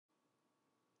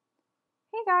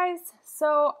Hey guys,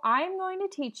 so I'm going to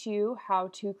teach you how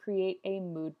to create a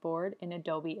mood board in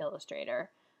Adobe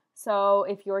Illustrator. So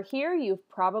if you're here, you've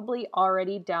probably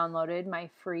already downloaded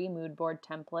my free mood board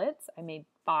templates. I made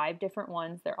 5 different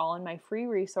ones. They're all in my free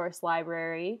resource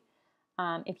library.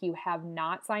 If you have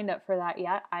not signed up for that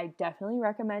yet, I definitely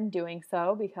recommend doing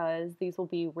so because these will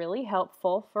be really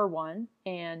helpful for 1,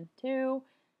 and 2,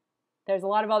 there's a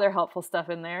lot of other helpful stuff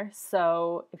in there,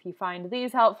 so if you find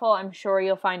these helpful, I'm sure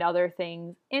you'll find other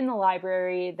things in the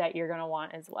library that you're going to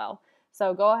want as well.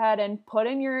 So go ahead and put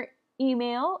in your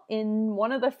email in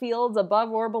one of the fields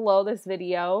above or below this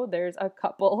video. There's a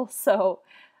couple, so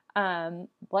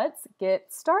let's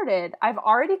get started. I've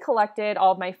already collected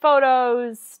all of my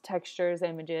photos, textures,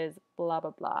 images, blah,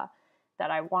 blah, blah, that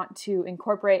I want to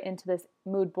incorporate into this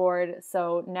mood board.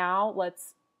 So now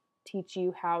let's teach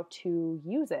you how to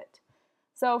use it.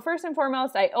 So first and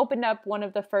foremost, I opened up one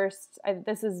of the first,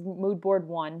 this is Mood Board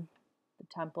 1, the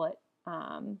template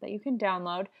that you can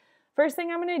download. First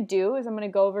thing I'm going to do is I'm going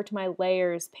to go over to my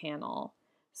Layers panel.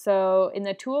 So in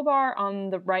the toolbar on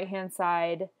the right-hand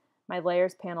side, my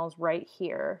Layers panel is right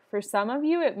here. For some of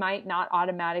you, it might not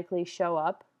automatically show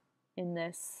up in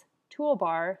this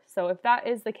toolbar. So if that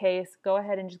is the case, go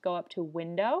ahead and just go up to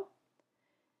Window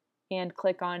and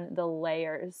click on the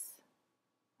Layers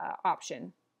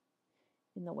option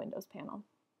in the Windows panel.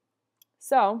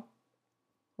 So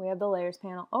we have the Layers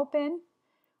panel open.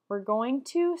 We're going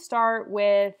to start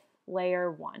with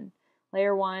Layer 1.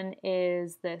 Layer 1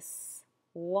 is this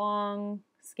long,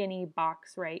 skinny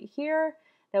box right here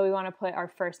that we want to put our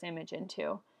first image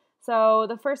into. So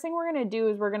the first thing we're going to do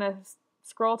is we're going to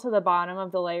scroll to the bottom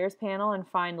of the Layers panel and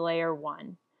find Layer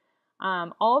 1.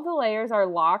 All of the layers are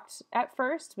locked at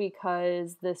first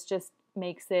because this just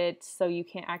makes it so you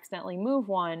can't accidentally move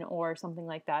one or something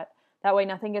like that. That way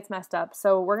nothing gets messed up.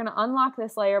 So we're going to unlock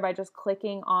this layer by just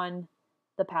clicking on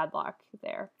the padlock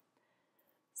there.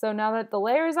 So now that the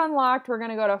layer is unlocked, we're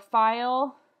going to go to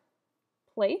File,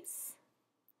 Place,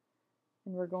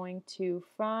 and we're going to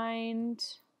find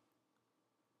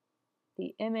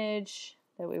the image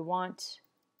that we want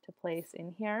to place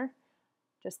in here.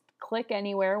 Just click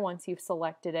anywhere once you've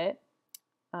selected it.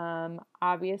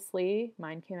 Obviously,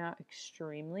 mine came out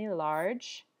extremely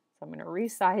large, so I'm going to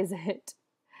resize it.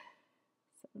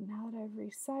 So now that I've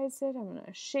resized it, I'm going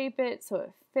to shape it so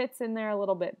it fits in there a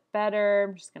little bit better.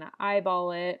 I'm just going to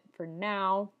eyeball it for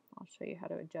now. I'll show you how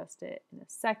to adjust it in a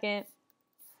second.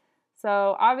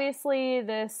 So obviously,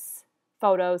 this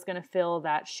photo is going to fill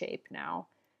that shape now,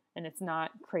 and it's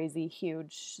not crazy,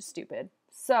 huge, stupid.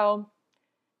 So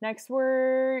next,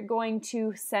 we're going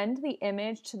to send the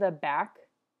image to the back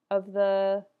of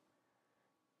the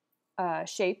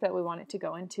shape that we want it to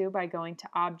go into by going to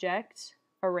Object,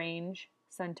 Arrange,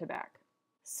 Send to Back.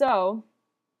 So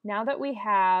now that we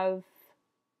have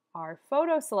our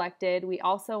photo selected, we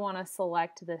also want to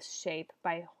select this shape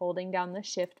by holding down the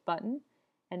Shift button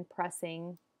and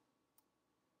pressing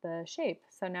the shape.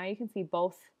 So now you can see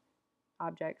both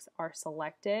objects are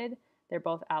selected. They're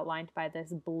both outlined by this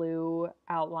blue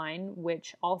outline,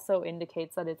 which also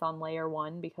indicates that it's on Layer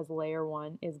 1 because Layer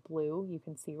 1 is blue. You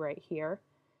can see right here.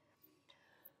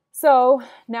 So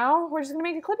now we're just going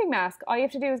to make a clipping mask. All you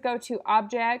have to do is go to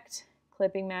Object,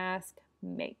 Clipping Mask,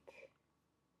 Make.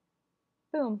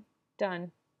 Boom,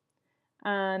 done.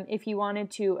 If you wanted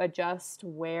to adjust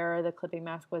where the clipping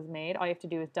mask was made, all you have to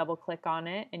do is double click on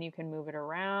it and you can move it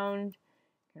around.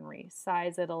 You can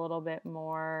resize it a little bit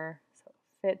more so it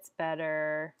fits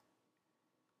better.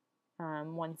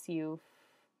 Once you've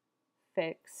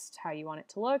fixed how you want it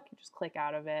to look, you just click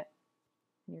out of it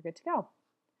and you're good to go.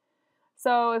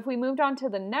 So if we moved on to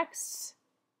the next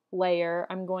layer,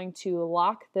 I'm going to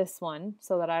lock this one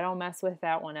so that I don't mess with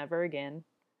that one ever again,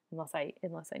 unless I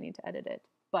need to edit it.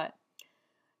 But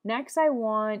next I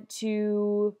want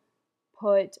to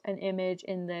put an image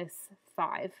in this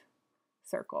 5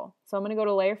 circle. So I'm going to go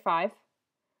to Layer 5.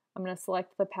 I'm going to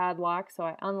select the padlock so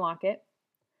I unlock it.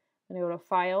 I'm going to go to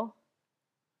File,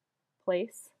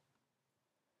 Place.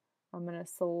 I'm going to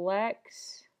select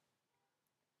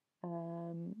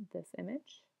this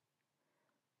image.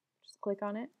 Just click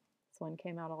on it. This one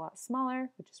came out a lot smaller,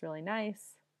 which is really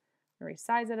nice. I'm going to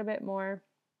resize it a bit more,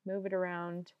 move it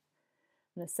around.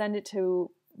 I'm going to send it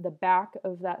to the back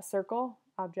of that circle.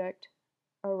 Object,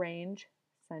 Arrange,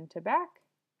 Send to Back.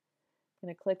 I'm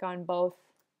going to click on both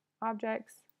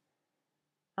objects.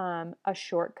 A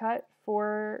shortcut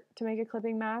to make a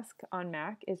clipping mask on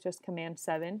Mac is just Command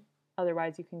 7.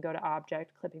 Otherwise, you can go to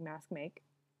Object, Clipping Mask, Make.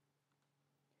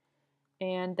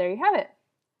 And there you have it.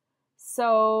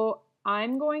 So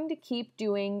I'm going to keep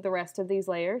doing the rest of these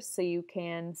layers so you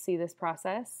can see this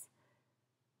process.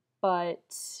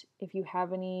 But if you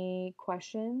have any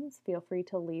questions, feel free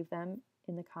to leave them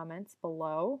in the comments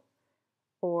below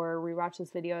or rewatch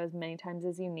this video as many times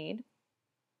as you need.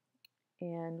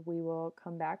 And we will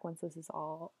come back once this is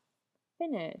all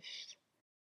finished.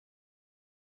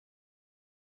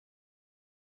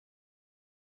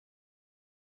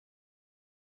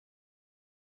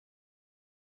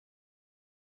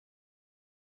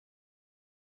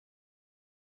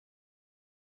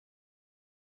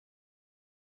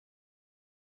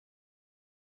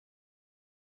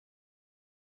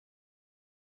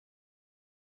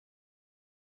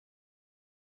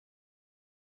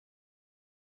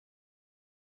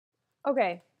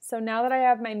 Okay, so now that I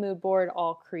have my mood board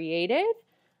all created,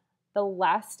 the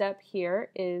last step here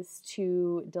is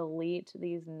to delete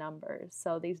these numbers.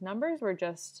 So these numbers were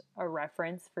just a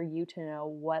reference for you to know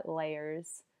what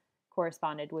layers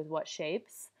corresponded with what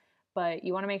shapes, but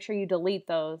you want to make sure you delete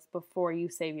those before you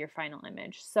save your final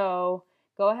image. So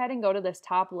go ahead and go to this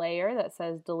top layer that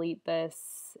says delete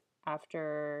this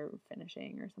after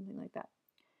finishing or something like that.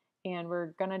 And we're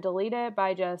going to delete it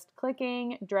by just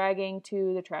clicking, dragging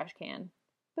to the trash can.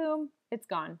 Boom, it's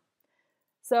gone.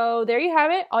 So there you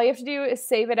have it. All you have to do is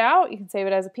save it out. You can save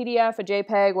it as a PDF, a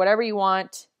JPEG, whatever you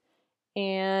want,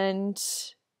 and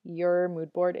your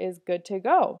mood board is good to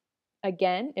go.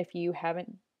 Again, if you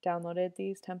haven't downloaded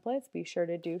these templates, be sure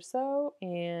to do so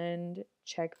and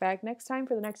check back next time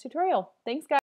for the next tutorial. Thanks, guys.